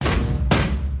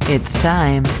It's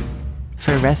time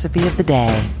for Recipe of the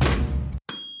Day.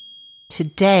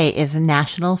 Today is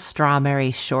National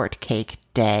Strawberry Shortcake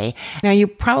Day. Now, you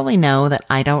probably know that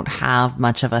I don't have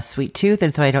much of a sweet tooth,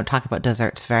 and so I don't talk about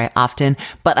desserts very often,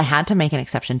 but I had to make an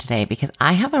exception today because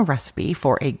I have a recipe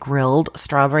for a grilled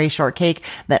strawberry shortcake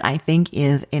that I think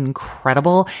is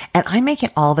incredible, and I make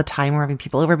it all the time when we're having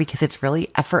people over because it's really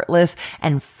effortless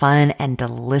and fun and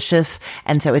delicious,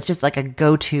 and so it's just like a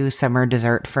go-to summer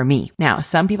dessert for me. Now,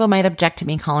 some people might object to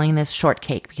me calling this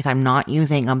shortcake because I'm not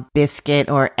using a biscuit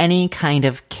or any kind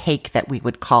of cake that we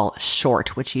would call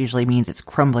short, which usually means it's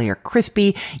crumbly or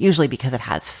crispy, usually because it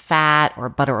has fat or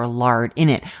butter or lard in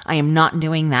it. I am not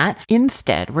doing that.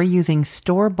 Instead, we're using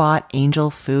store-bought angel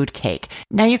food cake.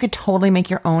 Now, you could totally make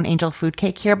your own angel food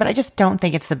cake here, but I just don't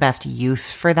think it's the best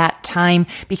use for that time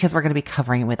because we're going to be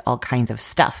covering it with all kinds of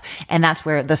stuff. And that's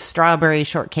where the strawberry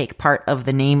shortcake part of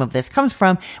the name of this comes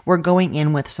from. We're going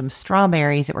in with some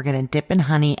strawberries that we're going to dip in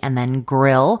honey and then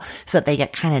grill so that they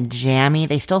get kind of jammy.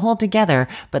 They still hold together,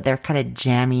 but they're kind of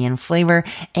jammy in flavor.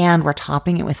 And we're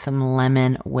topping it with some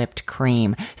lemon whipped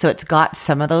cream. So it's got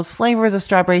some of those flavors of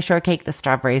strawberry shortcake, the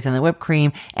strawberries and the whipped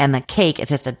cream, and the cake. It's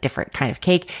just a different kind of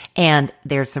cake. And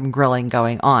there's some grilling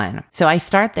going on. So I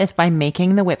start this by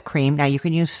making the whipped cream. Now, you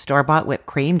can use store-bought whipped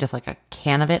cream, just like a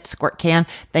can of it, squirt can.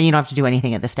 Then you don't have to do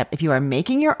anything at this step. If you are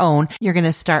making your own, you're going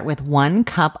to start with 1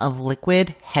 cup of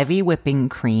liquid heavy whipping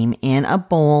cream in a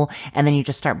bowl. And then you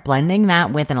just start blending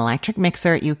that with an electric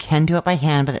mixer. You can do it by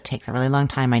hand, but it takes a really long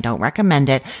time. I don't recommend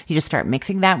it. You just start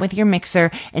mixing that with your mixer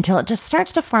until it just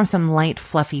starts to form some light,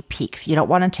 fluffy peaks. You don't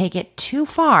want to take it too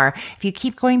far. If you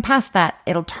keep going past that,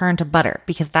 it'll turn to butter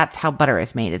because that's how butter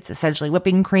is made. It's essentially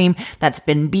whipping cream that's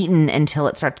been beaten until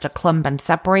it starts to clump and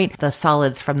separate the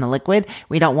solids from the liquid.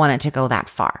 We don't want it to go that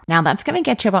far. Now, that's going to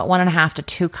get you about 1.5 to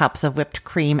 2 cups of whipped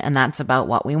cream, and that's about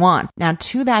what we want. Now,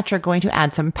 to that, you're going to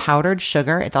add some powdered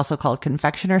sugar. It's also called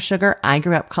confectioner sugar. I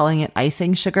grew up calling it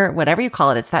icing sugar. Whatever you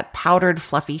call it, it's that powdered,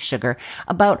 fluffy sugar.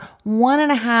 About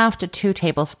 1.5 to 2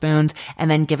 tablespoons, and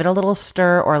then give it a little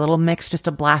stir or a little mix, just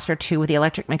a blast or two with the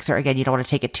electric mixer. Again, you don't want to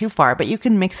take it too far, but you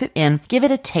can mix it in, give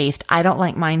it a taste. I don't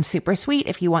like mine super sweet.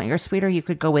 If you want yours sweeter, you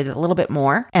could go with a little bit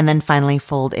more. And then finally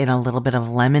fold in a little bit of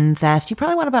lemon zest. You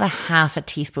probably want about 1/2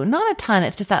 teaspoon, not a ton.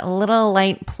 It's just that little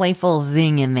light playful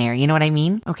zing in there. You know what I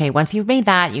mean? Okay, once you've made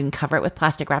that, you can cover it with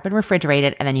plastic wrap and refrigerate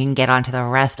it, and then you can get on to the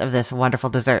rest of this wonderful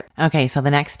dessert. Okay, so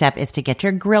the next step is to get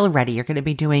your grill ready. You're going to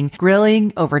be doing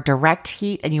grilling over direct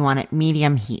heat, and you want it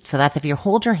medium heat. So that's if you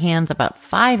hold your hands about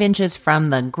 5 inches from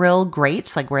the grill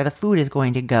grates, like where the food is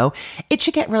going to go, it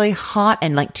should get really hot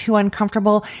and like too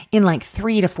uncomfortable in like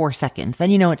 3 to 4 seconds.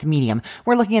 Then you know it's medium.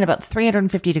 We're looking at about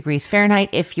 350 degrees Fahrenheit.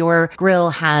 If your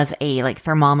grill has a like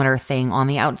thermometer thing on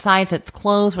the outside, so it's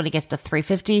closed when it gets to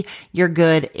 350, you're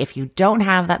good. If you don't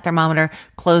have that thermometer,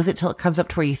 close it till it comes up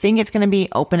to where you think it's going to be,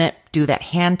 open it, do that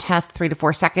hand test, 3 to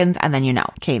 4 seconds, and then you know.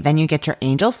 Okay, then you get your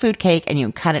angel food cake and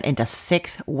you cut it into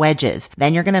 6 wedges.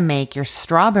 Then you're going to make your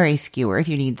strawberry skewers.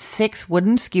 You need 6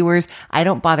 wooden skewers. I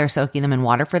don't bother soaking them in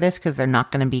water for this because they're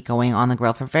not going to be going on the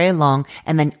grill for very long.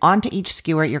 And then onto each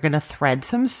skewer, you're going to thread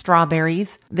some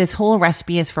strawberries. This whole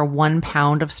recipe is for 1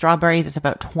 pound of strawberries. It's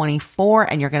about 24,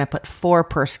 and you're going to put 4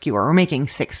 per skewer. We're making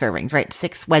 6 servings, right?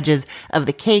 6 wedges of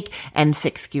the cake and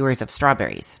 6 skewers of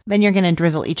strawberries. Then you're going to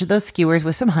drizzle each of those skewers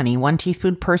with some honey, 1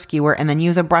 teaspoon per skewer, and then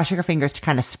use a brush of your fingers to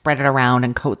kind of spread it around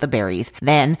and coat the berries.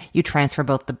 Then you transfer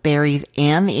both the berries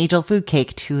and the angel food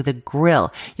cake to the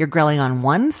grill. You're grilling on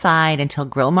one side until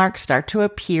grill marks start to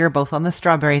appear both on the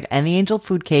strawberries and the angel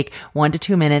food cake, 1 to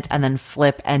 2 minutes, and then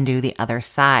flip and do the other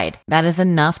side. That is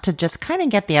enough to just kind of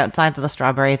get the outsides of the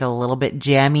strawberries a little bit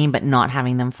jammy, but not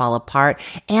having them fall apart.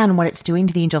 And what it's doing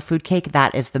to the angel food cake,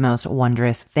 that is the most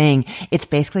wondrous thing. It's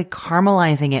basically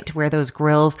caramelizing it to where those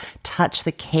grills touch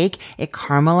the cake. It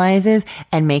caramelizes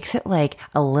and makes it like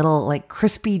a little like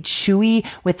crispy, chewy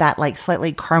with that like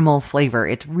slightly caramel flavor.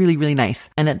 It's really, really nice.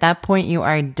 And at that point, you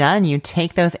are done. You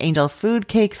take those angel food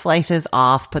cake slices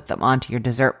off, put them onto your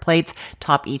dessert plates,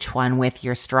 top each one with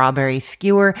your strawberry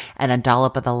skewer and a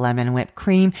dollop of the lemon whipped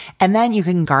cream. And then you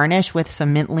can garnish with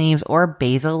some mint leaves or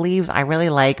basil leaves. I really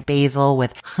like basil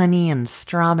with honey and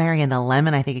strawberry and the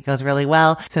lemon. I think it goes really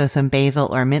well. So some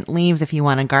basil or mint leaves if you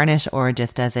want to garnish, or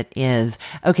just as it is.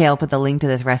 Okay, I'll put the link to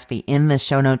this recipe in the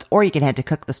show notes, or you can head to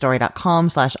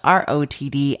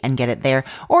cookthestory.com/ROTD and get it there,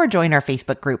 or join our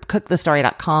Facebook group,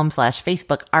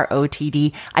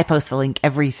 cookthestory.com/Facebook_ROTD. I post the link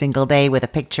every single day with a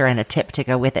picture and a tip to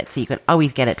go with it, so you could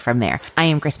always get it from there. I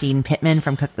am Christine Pittman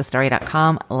from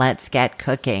cookthestory.com. Let's get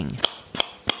cooking.